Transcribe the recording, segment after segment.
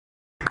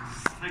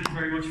Thank you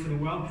very much for the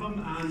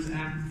welcome,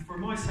 and for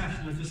my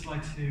session I'd just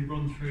like to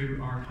run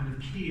through our kind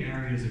of key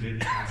areas of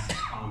interest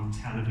on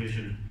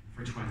television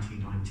for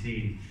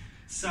 2019.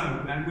 So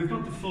we've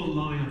got the full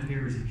lineup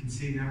here, as you can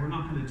see. Now we're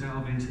not going to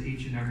delve into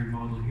each and every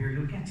model here.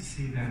 You'll get to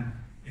see them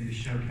in the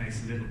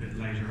showcase a little bit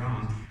later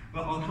on.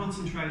 But I'll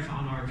concentrate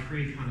on our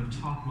three kind of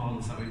top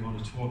models that we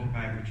want to talk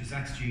about, which is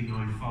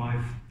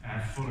XG95,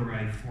 full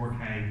array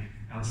 4K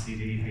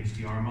LCD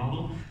HDR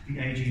model, the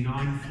AG9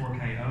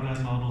 4K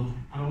OLED model,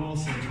 and I'll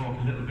also talk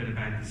a little bit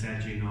about the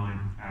ZG9,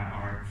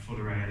 our full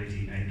array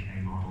LED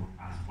 8K model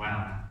as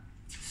well.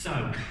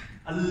 So,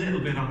 a little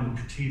bit on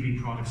the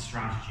TV product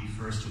strategy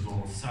first of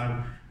all.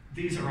 So,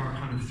 these are our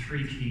kind of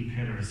three key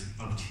pillars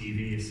of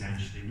TV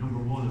essentially. Number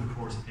one, of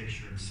course,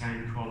 picture and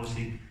sound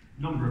quality.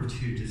 Number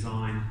two,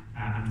 design.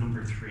 And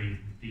number three,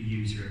 the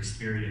user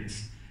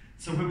experience.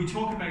 So when we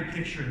talk about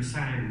picture and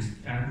sound,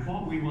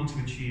 what we want to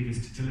achieve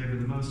is to deliver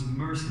the most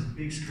immersive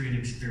big screen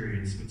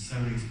experience with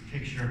Sony's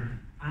picture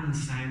and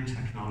sound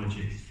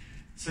technology.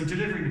 So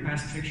delivering the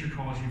best picture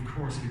quality, of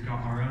course, we've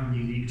got our own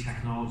unique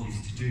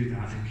technologies to do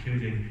that,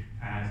 including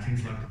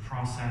things like the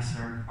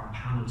processor, our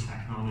panel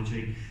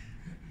technology.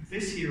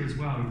 This year as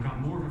well, we've got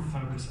more of a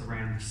focus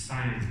around the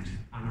sound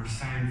and our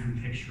sound from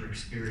picture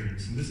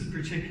experience. And this is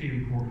particularly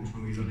important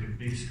when we look at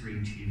big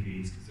screen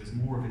TVs, because there's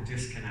more of a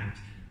disconnect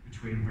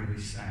between where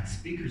these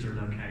speakers are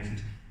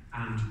located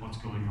and what's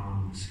going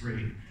on the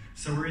screen.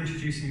 So we're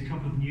introducing a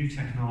couple of new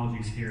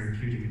technologies here,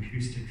 including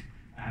acoustic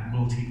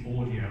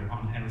multi-audio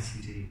on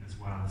LCD as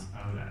well as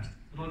OLED.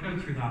 But I'll go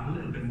through that in a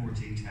little bit more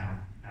detail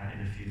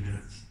in a few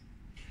minutes.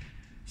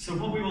 So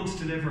what we want to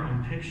deliver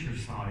on picture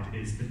side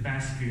is the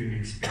best viewing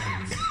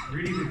experience,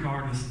 really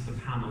regardless of the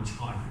panel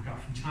type. We've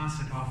got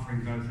fantastic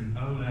offering both in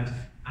OLED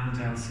and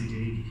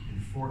LCD,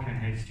 in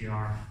 4K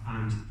HDR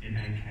and in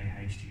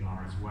 8K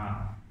HDR as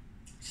well.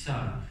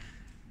 So,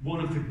 one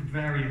of the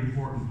very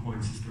important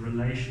points is the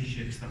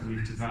relationships that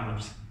we've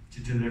developed to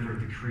deliver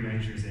the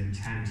creator's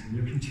intent. And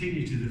we'll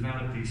continue to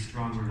develop these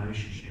strong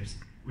relationships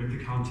with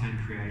the content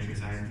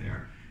creators out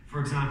there.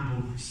 For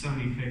example,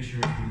 Sony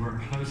Pictures, we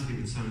work closely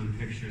with Sony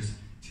Pictures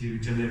to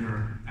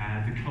deliver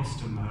the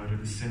custom mode or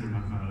the cinema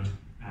mode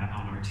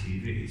on our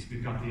TVs.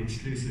 We've got the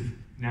exclusive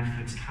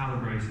Netflix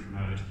calibrated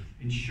mode,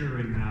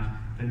 ensuring that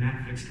the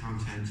Netflix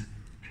content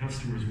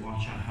customers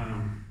watch at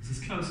home is as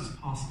close as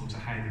possible to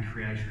how the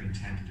creator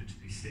intended it to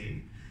be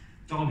seen.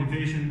 Dolby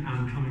Vision,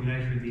 and coming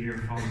later in the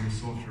year following the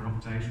software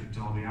update with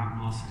Dolby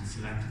Atmos and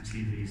selected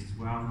TVs as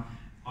well.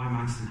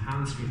 IMAX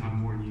Enhanced, we'll have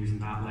more news on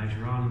that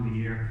later on in the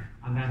year.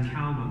 And then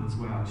Calman as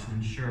well, to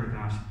ensure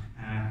that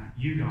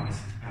you guys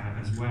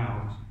as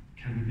well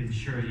can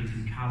ensure you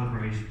can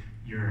calibrate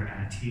your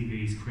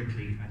TVs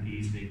quickly and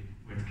easily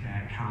with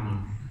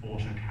Calman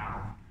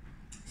AutoCal.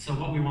 So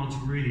what we want to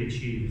really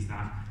achieve is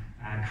that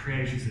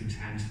creator's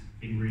intent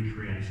being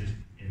recreated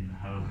in the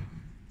home.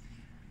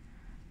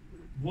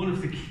 One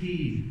of the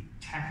key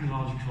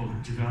technological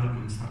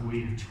developments that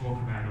we talk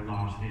about a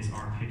lot is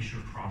our picture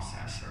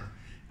processor.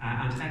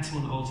 And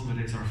X1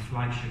 Ultimate is our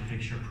flagship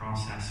picture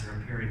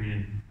processor, appearing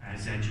in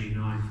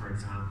ZG9, for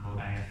example,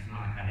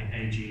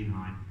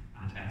 AG9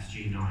 and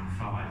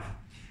SG95.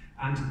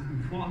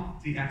 And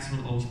what the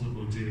X1 Ultimate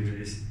will do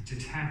is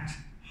detect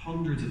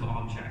hundreds of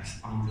objects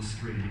on the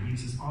screen. It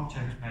uses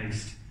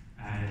object-based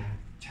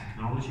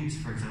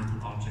technologies, for example,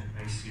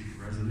 object-based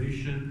super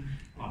resolution,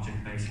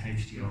 object-based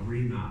HDR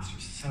remasters.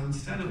 So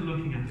instead of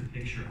looking at the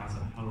picture as a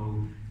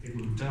whole, it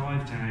will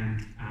dive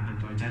down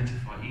and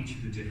identify each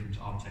of the different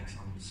objects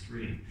on the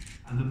screen.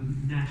 And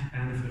the net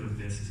benefit of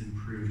this is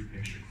improved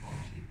picture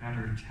quality,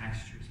 better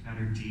textures,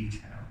 better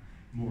detail,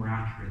 more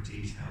accurate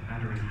detail,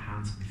 better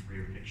enhancement for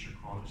your picture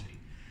quality.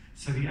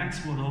 So the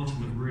X1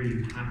 Ultimate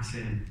really packs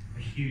in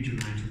a huge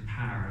amount of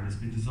power, and it's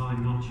been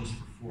designed not just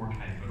for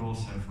 4K but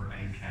also for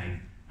 8K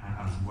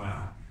as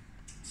well.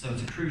 So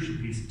it's a crucial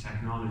piece of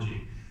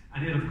technology,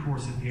 and it of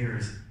course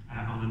appears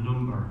on a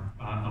number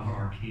of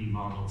our key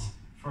models.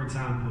 For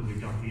example,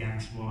 we've got the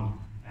X1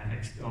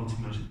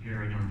 Ultimate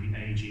appearing on the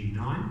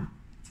AG9,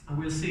 and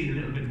we'll see a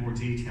little bit more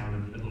detail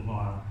in a little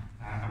while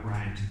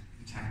around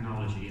the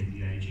technology in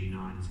the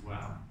AG9 as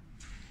well.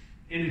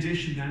 In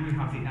addition then, we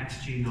have the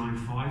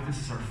XG95.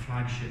 This is our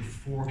flagship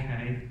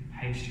 4K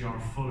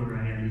HDR full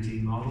array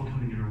LED model,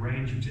 coming in a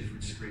range of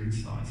different screen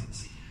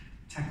sizes.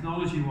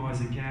 Technology-wise,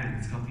 again,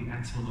 it's got the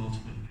X1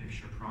 Ultimate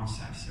picture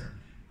processor,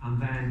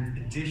 and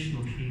then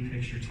additional key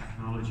picture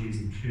technologies,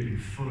 including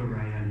full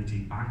array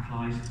LED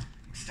backlight,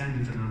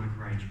 extended dynamic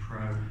range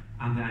pro,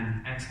 and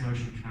then X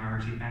motion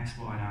clarity, X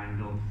wide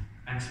angle,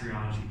 X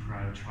reality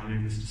pro,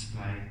 triluminous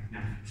display,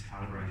 Netflix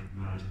calibrated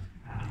mode,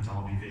 and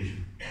Dolby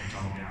Vision and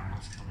Dolby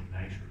Atmos coming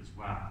later as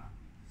well.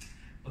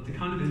 But the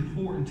kind of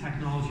important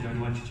technology I'd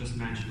like to just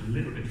mention a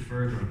little bit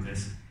further on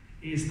this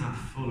is that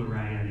full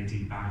array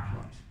LED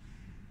backlight.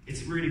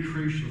 It's really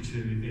crucial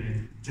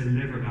to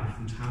deliver that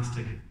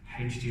fantastic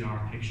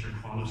HDR picture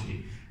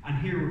quality. And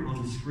here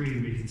on the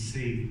screen we can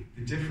see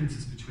the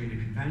differences between a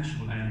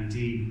conventional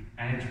LED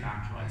edge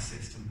backlight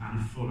system and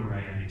a full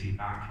array LED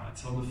backlight.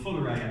 So on the full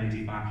array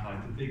LED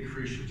backlight, the big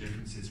crucial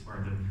difference is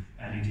where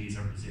the LEDs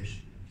are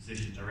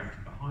positioned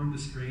directly behind the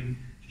screen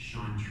to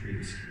shine through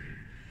the screen.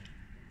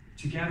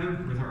 Together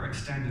with our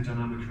extended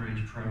dynamic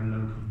range Pro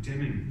local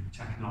dimming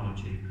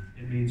technology,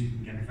 it means we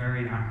can get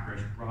very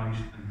accurate bright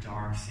and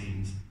dark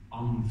scenes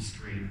on the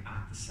screen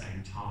at the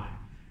same time.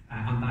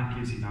 And that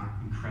gives you that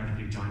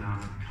incredibly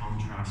dynamic,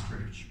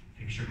 contrast-rich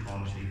picture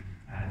quality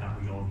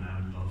that we all know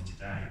and love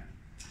today.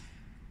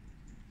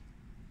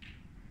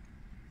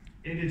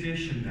 In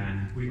addition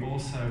then, we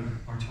also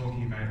are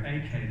talking about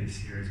 8K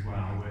this year as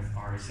well with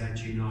our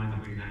ZG9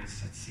 that we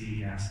announced at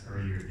CES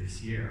earlier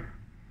this year.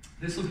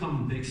 This will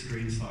come in big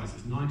screen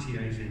sizes,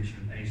 98-inch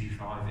and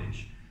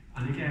 85-inch.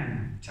 And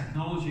again,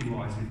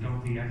 technology-wise, we've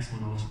got the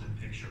X1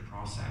 Ultimate Picture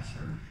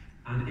Processor,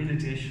 and in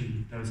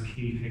addition, those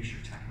key picture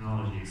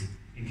technologies,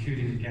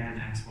 including again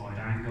X-wide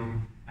angle,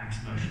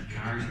 X-motion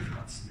clarity, we've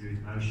got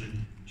smooth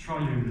motion,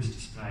 tri-luminous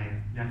display,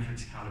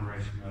 Netflix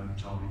calibrated mode,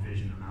 Dolby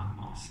Vision and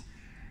Atmos.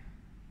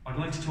 I'd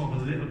like to talk a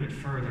little bit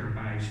further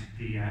about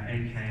the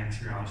 8K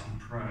X Reality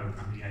Pro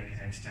and the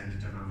 8K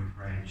Extended Dynamic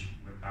Range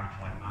with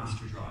Backlight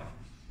Master Drive.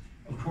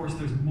 Of course,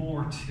 there's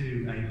more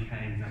to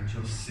 8K than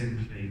just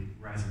simply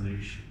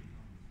resolution.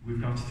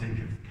 We've got to think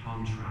of the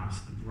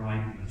contrast, the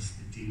brightness,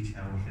 the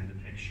detail within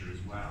the picture as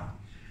well.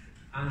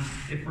 And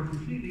if we're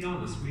completely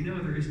honest, we know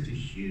there isn't a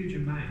huge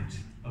amount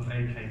of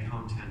 8K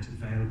content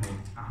available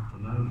at the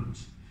moment.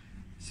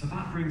 So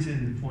that brings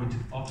in the point of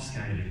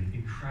upscaling,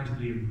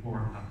 incredibly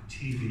important that the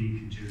TV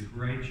can do a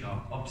great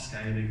job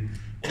upscaling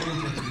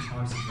all different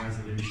types of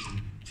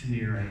resolution to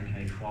near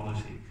 8K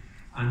quality.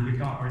 And we've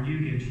got our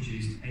newly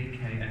introduced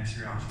 8K X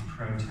Reality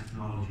Pro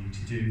technology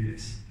to do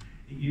this.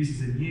 It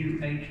uses a new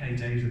 8K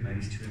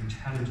database to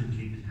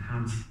intelligently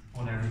enhance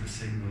whatever the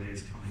signal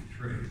is coming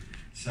through.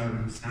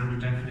 So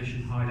standard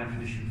definition, high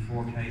definition,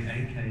 4K,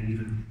 8K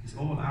even, is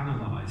all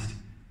analysed,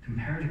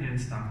 compared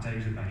against that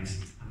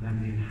database, and then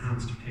the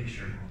enhanced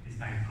picture is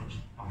output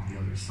on the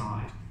other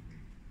side.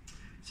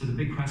 So the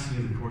big question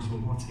is, of course, well,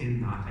 what's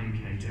in that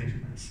 8K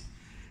database?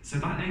 So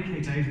that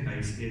 8K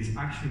database is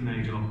actually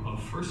made up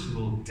of, first of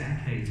all,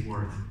 decades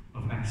worth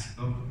of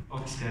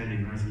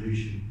upscaling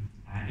resolution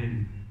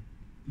in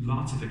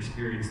lots of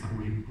experience that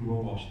we've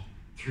brought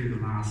through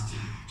the last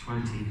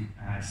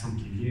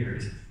 20-something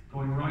years,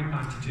 going right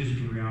back to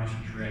digital reality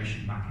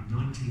creation back in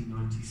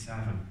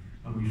 1997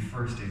 when we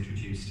first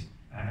introduced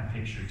a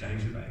picture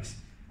database.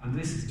 And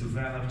this has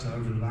developed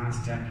over the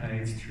last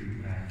decades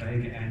through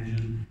Vega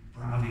Engine,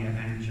 Bravia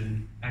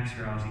Engine, X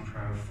Reality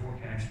Pro,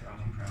 4K X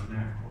Reality Pro, and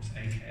now of course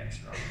 8K X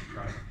Reality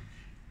Pro.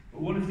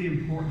 But one of the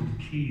important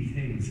key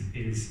things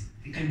is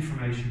the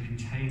information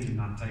contained in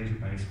that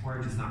database.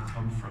 Where does that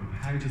come from?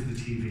 How does the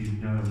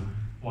TV know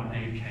what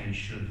 8K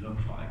should look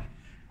like?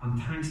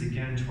 And thanks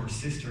again to our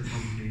sister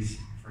companies,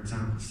 for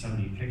example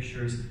Sony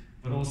Pictures,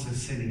 but also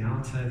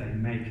Cinealta. They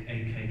make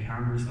 8K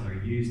cameras that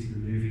are used in the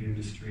movie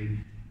industry,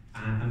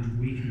 and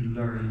we can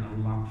learn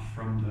a lot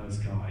from those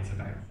guys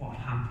about what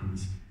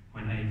happens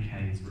when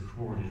 8K is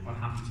recorded, what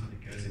happens when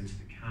it goes into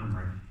the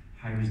camera,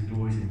 how is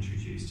noise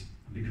introduced.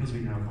 And because we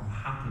know what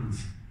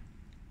happens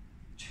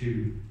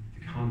to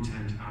the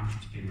content after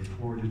it's been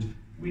recorded,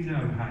 we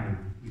know how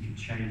we can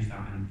change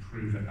that and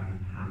improve it and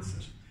enhance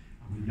it.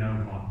 And we know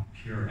what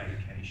pure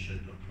 8K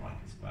should look like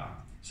as well.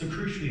 So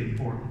crucially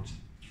important.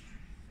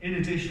 In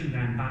addition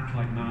then,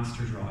 Backlight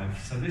Master Drive.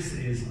 So this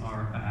is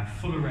our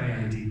full array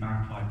LED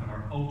backlight, but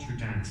our ultra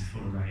dense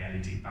full array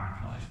LED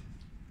backlight.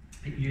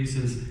 It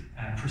uses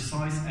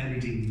precise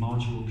LED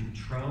module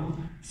control,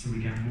 so we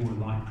get more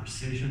light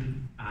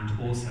precision, and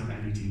also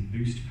LED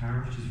boost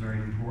power, which is very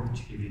important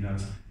to give you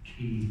those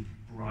key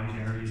bright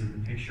areas in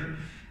the picture.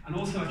 And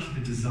also actually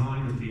the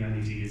design of the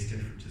LED is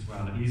different as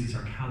well. It uses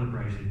our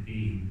calibrated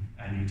beam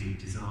LED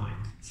design.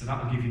 So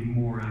that will give you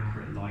more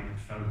accurate light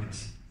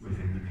focus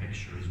within the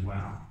picture as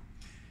well.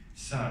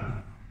 So,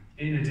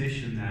 in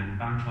addition then,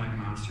 Backlight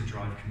Master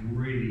Drive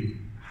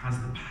has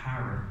the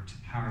power to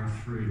power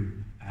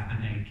through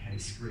an 8K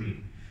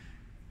screen.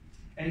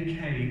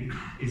 8K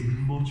is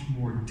much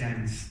more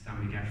dense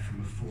than we get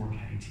from a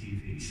 4K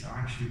TV. So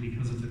actually,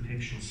 because of the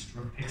pixel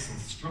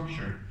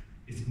structure,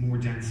 it's more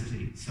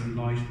density, so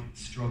light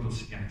struggles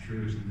to get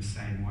through it in the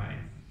same way.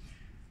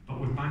 But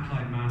with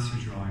Backlight Master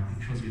Drive,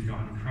 because we've got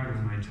an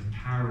incredible amount of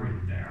power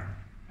in there,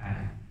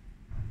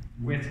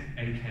 with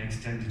 8K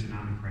Extended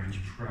Dynamic Range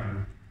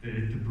Pro,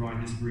 the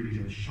brightness really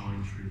does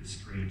shine through the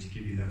screen to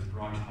give you those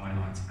bright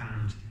highlights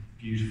and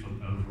beautiful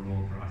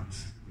overall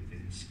brightness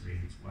within the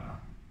screen as well.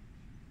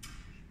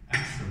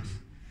 Excellent.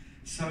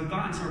 So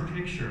that's our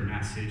picture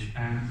message,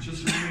 and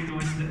just a really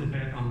nice little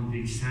bit on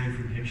the sound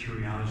from picture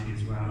reality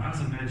as well.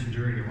 As I mentioned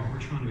earlier, what we're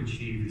trying to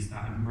achieve is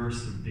that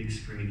immersive big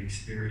screen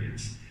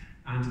experience.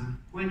 And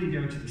when you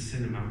go to the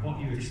cinema, what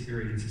you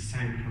experience is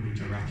sound coming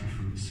directly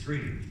from the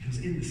screen, because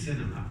in the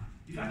cinema,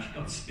 you've actually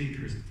got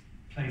speakers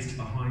placed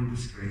behind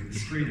the screen. The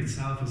screen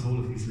itself has all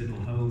of these little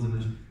holes in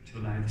it to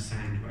allow the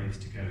sound waves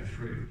to go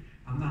through.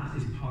 And that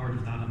is part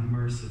of that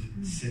immersive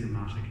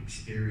cinematic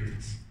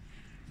experience.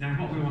 Now,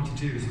 what we want to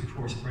do is, of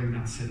course, bring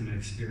that cinema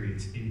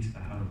experience into the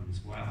home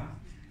as well.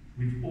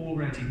 We've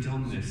already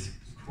done this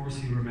Of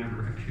course, you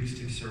remember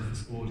acoustic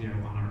surface audio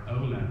on our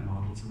OLED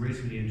models,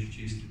 originally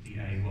introduced with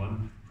the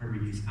A1, where we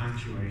use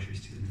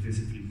actuators to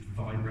visibly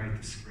vibrate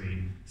the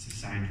screen so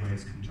sound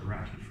waves come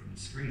directly from the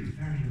screen.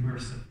 Very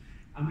immersive.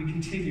 And we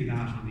continue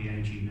that on the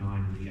AG9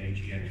 and the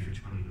AG8 for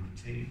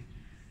 2019.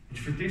 But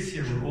for this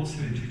year, we're also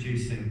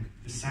introducing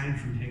the sound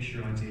from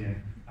picture idea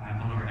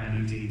on our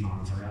LED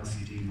models, our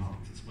LCD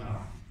models as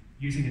well,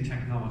 using a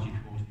technology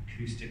called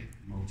acoustic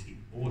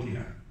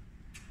multi-audio.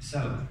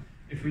 So,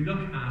 if we look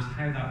at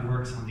how that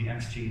works on the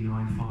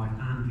XG95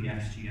 and the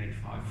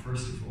XG85,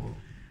 first of all,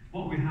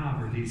 what we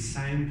have are these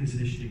sound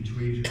positioning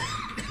tweeters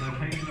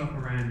located up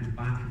around the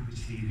back of the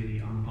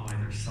TV on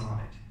either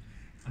side.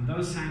 And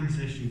those sound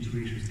positioning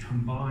tweeters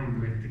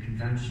combine with the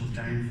conventional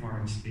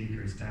downfiring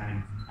speakers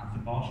down at the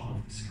bottom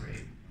of the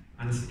screen.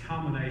 And it's the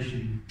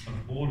combination of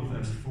all of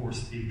those four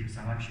speakers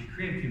that actually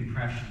create the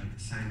impression that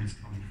the sound is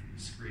coming from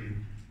the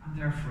screen, and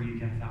therefore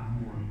you get that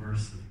more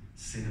immersive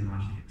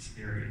cinematic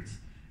experience.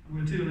 And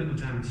we'll do a little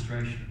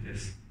demonstration of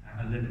this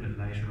a little bit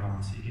later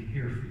on so you can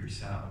hear for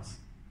yourselves.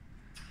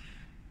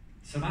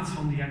 So that's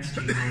on the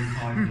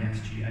XG95 and the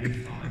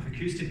XG85.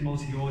 Acoustic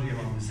multi-audio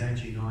on the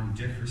ZG9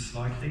 differs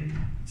slightly.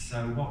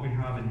 So what we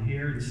have in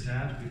here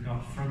instead, we've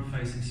got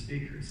front-facing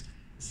speakers.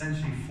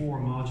 Essentially 4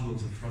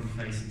 modules of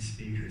front-facing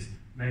speakers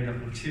made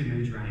up of 2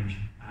 mid-range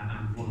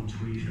and 1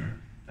 tweeter.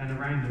 Then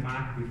around the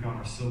back, we've got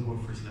our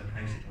subwoofers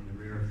located on the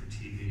rear of the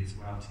TV as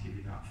well to give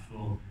you that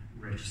full,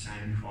 rich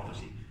sound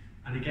quality.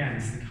 And again,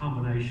 it's the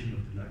combination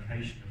of the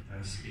location of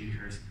those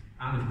speakers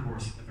and, of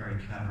course, a very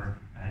clever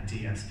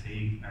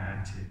DSP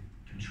to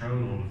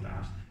control all of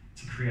that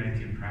to create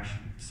the impression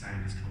that the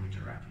sound is coming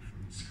directly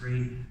from the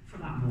screen for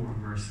that more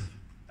immersive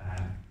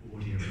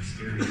audio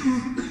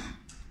experience.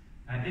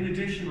 In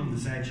addition, on the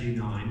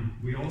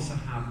ZG9, we also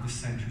have the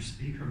center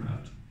speaker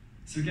mode.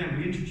 So again,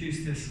 we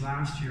introduced this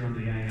last year on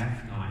the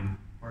AF9,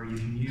 where you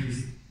can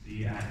use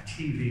the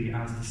TV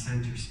as the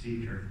center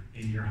speaker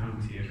in your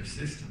home theater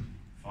system,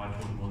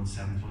 5.1,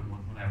 7.1,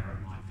 whatever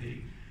it might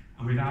be.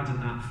 And we've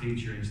added that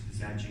feature into the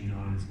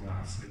ZG9 as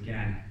well. So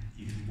again,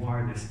 you can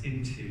wire this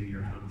into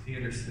your home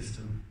theater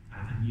system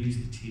and use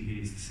the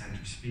TV as the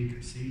center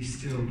speaker. So you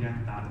still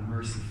get that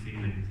immersive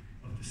feeling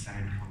of the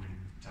sound coming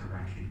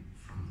directly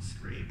from the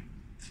screen.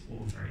 It's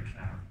all very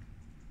clever.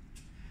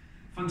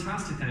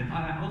 Fantastic then.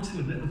 Onto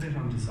a little bit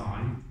on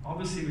design.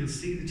 Obviously we'll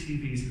see the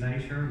TVs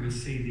later, we'll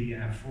see the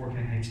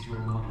 4K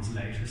HDR models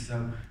later,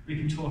 so we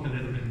can talk a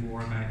little bit more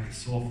about the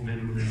soft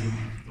minimalism,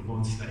 the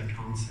one-slate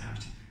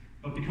concept.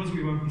 But because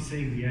we won't be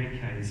seeing the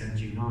 8K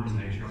ZG9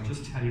 later, I'll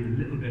just tell you a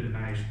little bit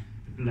about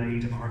the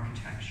blade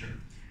architecture.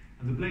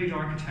 And the blade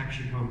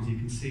architecture comes, you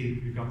can see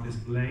we've got this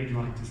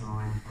blade-like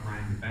design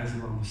around the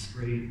bezel on the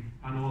screen,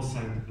 and also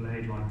the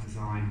blade-like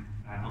design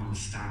on the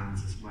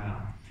stands as well.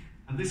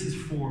 And this is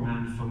form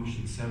and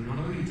function, so not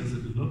only does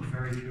it look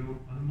very cool,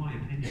 and in my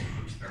opinion it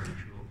looks very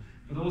cool,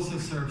 but also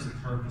serves a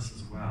purpose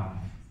as well.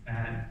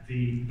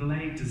 The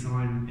blade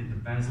design in the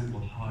bezel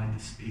will hide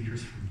the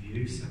speakers from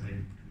view, so they're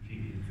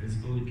completely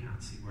invisible, you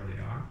can't see where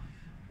they are.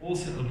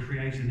 Also, it'll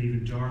create an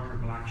even darker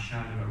black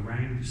shadow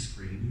around the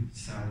screen,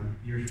 so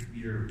your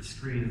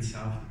screen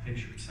itself, the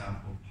picture itself,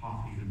 will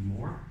pop even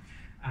more.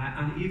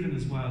 And even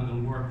as well, it'll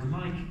work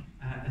like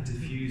a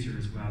diffuser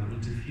as well. It'll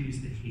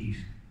diffuse the heat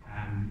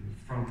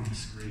from the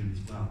screen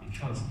as well,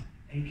 because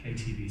 8K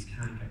TVs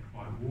can get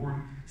quite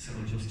warm, so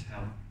it'll just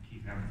help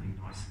keep everything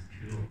nice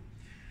and cool.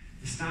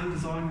 The stand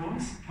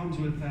design-wise comes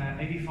with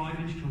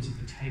 85-inch comes with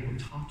the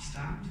tabletop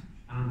stand,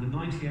 and the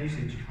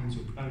 98-inch comes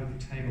with both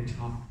the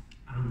tabletop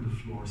and the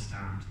floor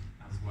stand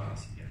as well,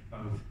 so you get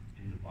both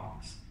in the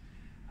box.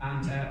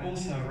 And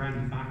also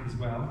around the back as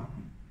well,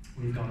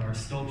 we've got our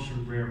sculpture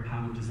rear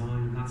panel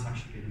design, and that's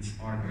actually been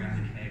inspired by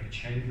archaic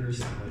chambers,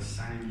 so those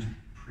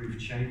sound-proof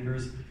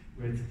chambers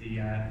with the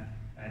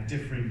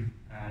different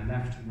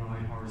left and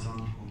right,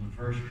 horizontal and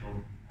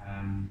vertical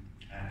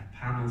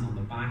panels on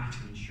the back to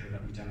ensure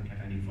that we don't get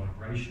any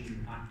vibration in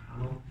the back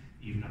panel,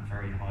 even at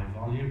very high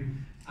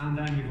volume. And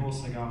then we've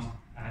also got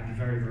the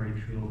very, very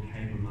cool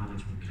cable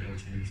management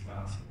built in as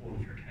well, so all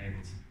of your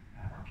cables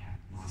are kept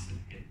nice and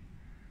hidden.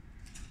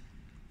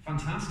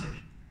 Fantastic.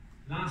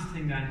 Last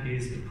thing then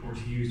is, of course,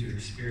 user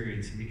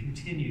experience, and we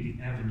continue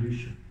the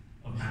evolution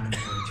of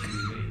Android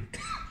TV.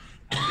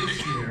 And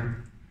this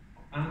year,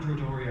 Android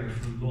Oreo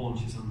from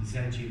launch is on the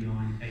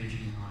ZG9,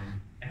 AG9,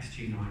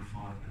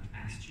 XG95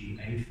 and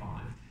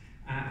XG85.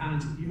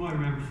 And you might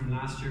remember from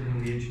last year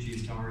when we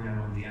introduced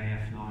Oreo on the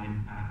AF9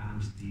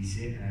 and the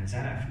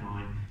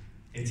ZF9,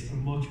 it's a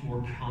much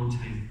more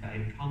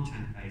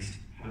content-based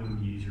home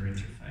user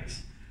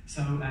interface.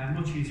 So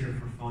much easier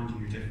for finding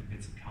your different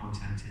bits of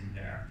content in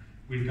there.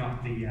 We've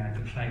got the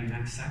Play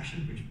Next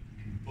section, which you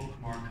can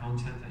bookmark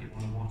content that you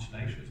want to watch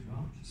later as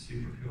well, which is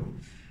super cool.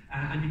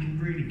 And you can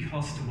really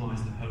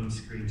customize the home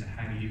screen to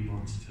how you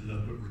want to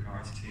look with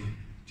regards to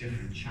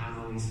different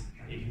channels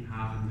that you can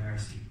have in there,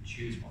 so you can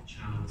choose what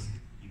channels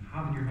you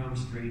have in your home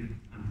screen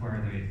and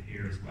where they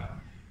appear as well.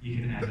 You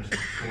can edit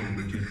according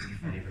to your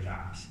different favorite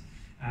apps.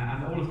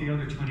 And all of the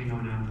other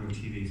 29 Android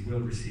TVs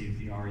will receive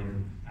the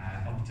Oreo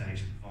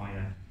update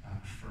via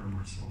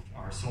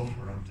firmware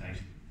software update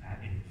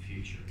in the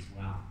future as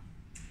well.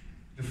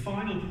 The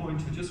final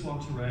point I just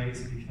want to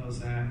raise,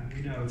 because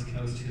we know it's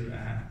close to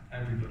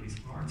everybody's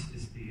heart,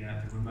 is the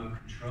remote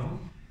control.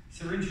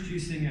 So we're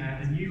introducing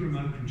a new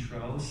remote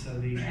control. So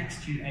the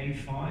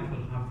X2A5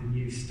 will have the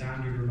new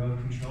standard remote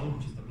control,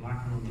 which is the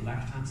black one on the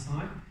left-hand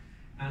side.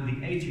 And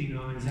the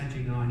AG9,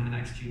 ZG9 and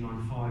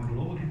X295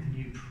 will all get the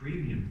new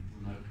premium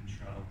remote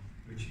control,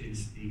 which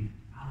is the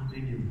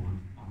aluminium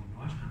one on the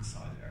right-hand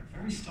side there.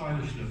 Very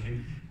stylish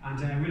looking. And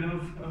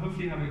we'll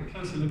hopefully have a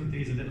closer look at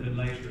these a little bit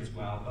later as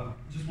well.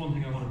 But just one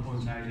thing I want to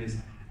point out is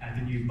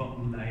the new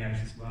button layout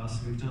as well. So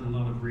we've done a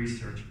lot of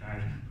research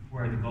about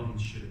where the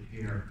buttons should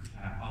appear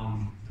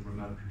on the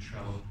remote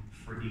control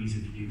for ease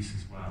of use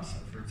as well. So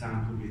for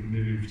example, we've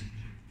moved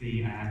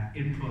the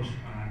input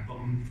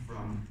button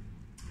from,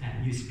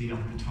 used to be up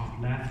at the top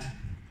left,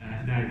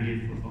 now the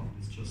input button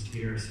is just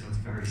here, so it's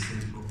very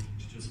simple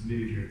to just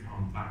move your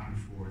thumb back and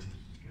forth,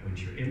 go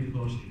into your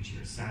input, into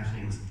your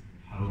settings,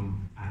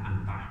 home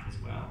and back as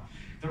well.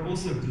 They're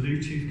also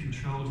Bluetooth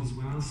controlled as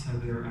well, so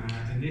they're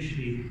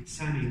initially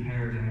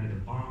semi-paired out of the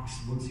box.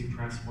 Once you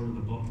press one of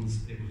the buttons,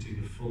 it will do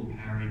the full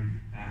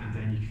pairing, and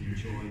then you can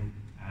enjoy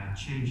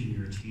changing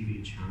your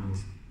TV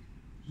channels,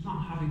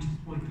 not having to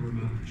point the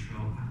remote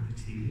control at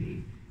the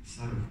TV.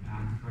 So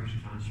great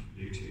advantage of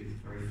Bluetooth,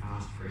 very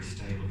fast, very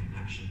stable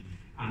connection,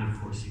 and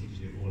of course you can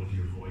do all of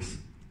your voice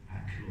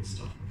cool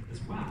stuff with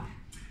it as well.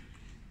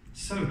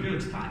 So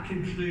good, that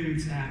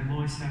concludes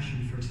my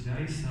session for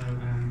today. So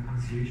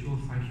as usual,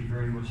 thank you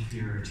very much for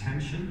your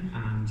attention,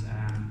 and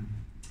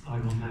I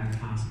will now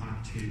pass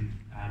back to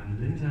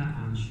Melinda,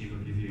 and she will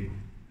give you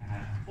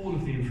all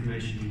of the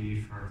information you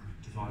need for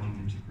dividing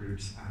into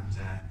groups and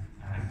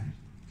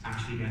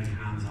actually getting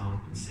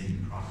hands-on and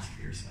seeing products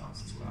for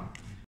yourselves as well.